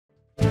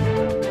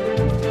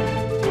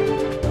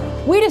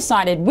We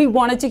decided we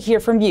wanted to hear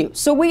from you,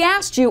 so we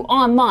asked you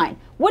online,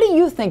 what do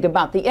you think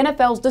about the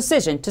NFL's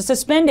decision to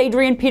suspend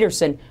Adrian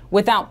Peterson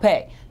without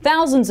pay?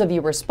 Thousands of you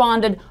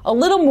responded. A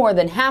little more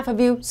than half of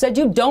you said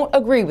you don't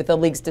agree with the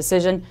league's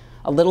decision.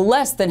 A little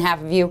less than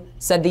half of you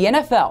said the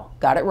NFL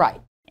got it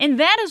right. And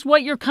that is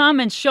what your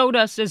comments showed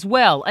us as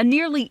well, a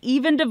nearly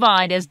even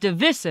divide, as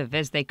divisive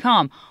as they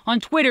come. On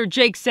Twitter,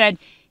 Jake said,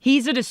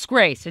 he's a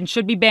disgrace and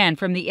should be banned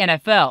from the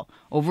NFL.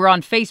 Over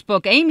on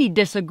Facebook, Amy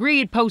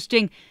disagreed,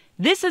 posting,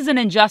 this is an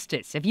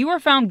injustice. If you are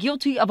found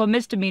guilty of a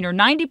misdemeanor,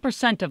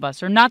 90% of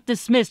us are not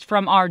dismissed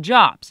from our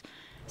jobs.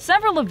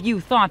 Several of you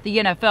thought the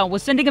NFL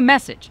was sending a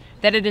message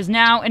that it is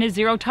now in a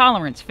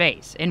zero-tolerance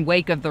phase in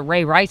wake of the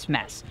Ray Rice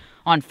mess.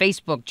 On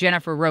Facebook,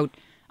 Jennifer wrote,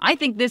 I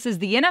think this is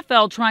the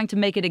NFL trying to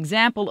make an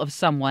example of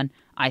someone.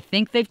 I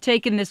think they've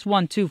taken this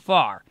one too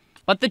far.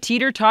 But the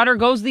teeter-totter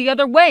goes the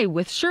other way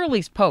with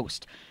Shirley's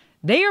post.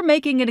 They are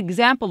making an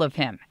example of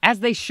him, as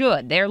they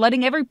should. They are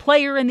letting every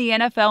player in the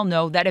NFL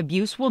know that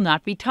abuse will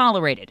not be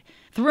tolerated.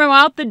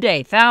 Throughout the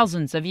day,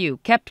 thousands of you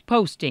kept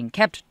posting,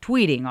 kept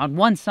tweeting on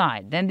one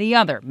side, then the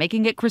other,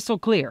 making it crystal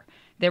clear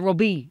there will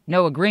be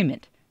no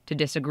agreement to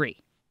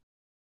disagree.